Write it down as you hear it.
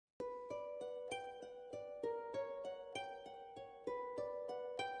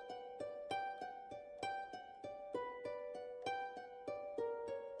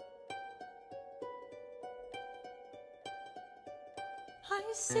I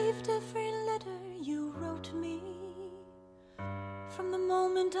saved every letter you wrote me. From the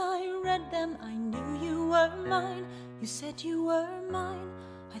moment I read them, I knew you were mine. You said you were mine,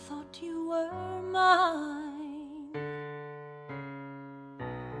 I thought you were mine.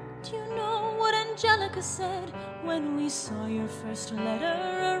 Do you know what Angelica said when we saw your first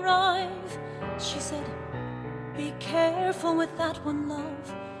letter arrive? She said, "Be careful with that one,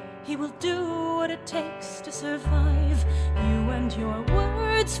 love. He will do what it takes to survive." You and your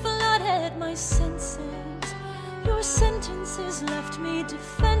words flooded my senses. Your sentences left me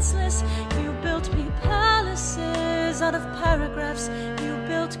defenseless. You built me palaces out of paragraphs. You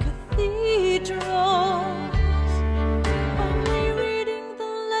built cathedrals. Only reading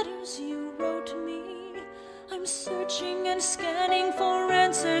the letters you wrote me, I'm searching and scanning for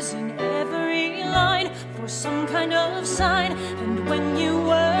answers in every line, for some kind of sign. And when you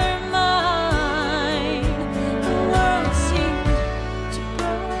were mine, the world seemed to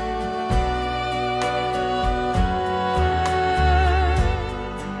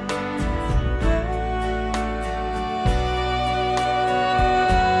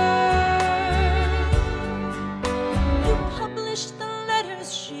You published the letters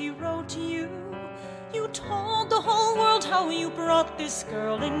she wrote you. You told the whole world how you brought this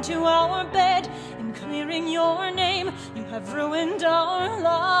girl into our bed. In clearing your name, you have ruined our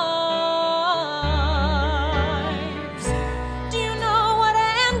lives. Do you know what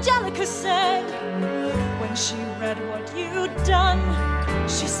Angelica said when she read what you'd done?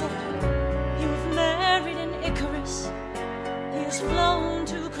 She said, "You've married an Icarus. He has flown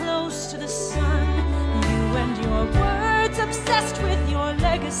too close to the sun." You and your words obsessed with your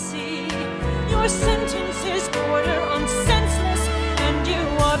legacy. Your sentences border on senseless, and you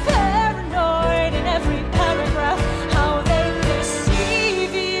are paranoid in every paragraph. How they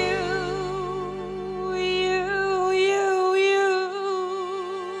deceive you, you.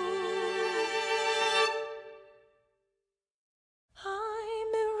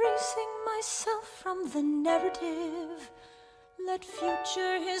 I'm erasing myself from the narrative. Let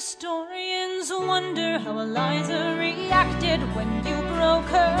future historians wonder how Eliza reacted when you broke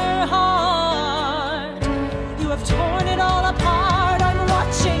her heart. You have torn it all apart. I'm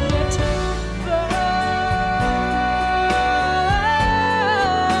watching it burn.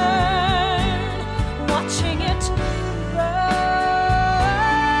 Watching it burn.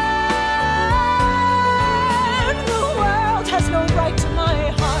 The world has no right to my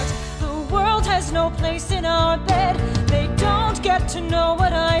heart. The world has no place in our bed. They don't get to know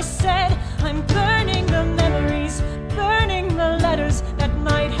what I said. I'm burning the memories, burning the letters that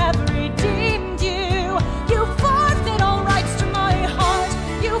might have redeemed you. You forfeit all rights to my heart.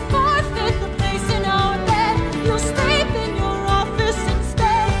 You forfeit the place in our bed. You sleep in your office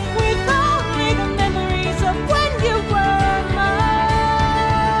instead, with only the memories of when you were mine.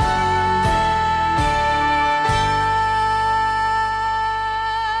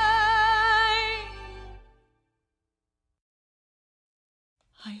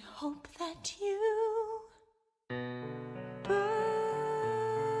 I hope that you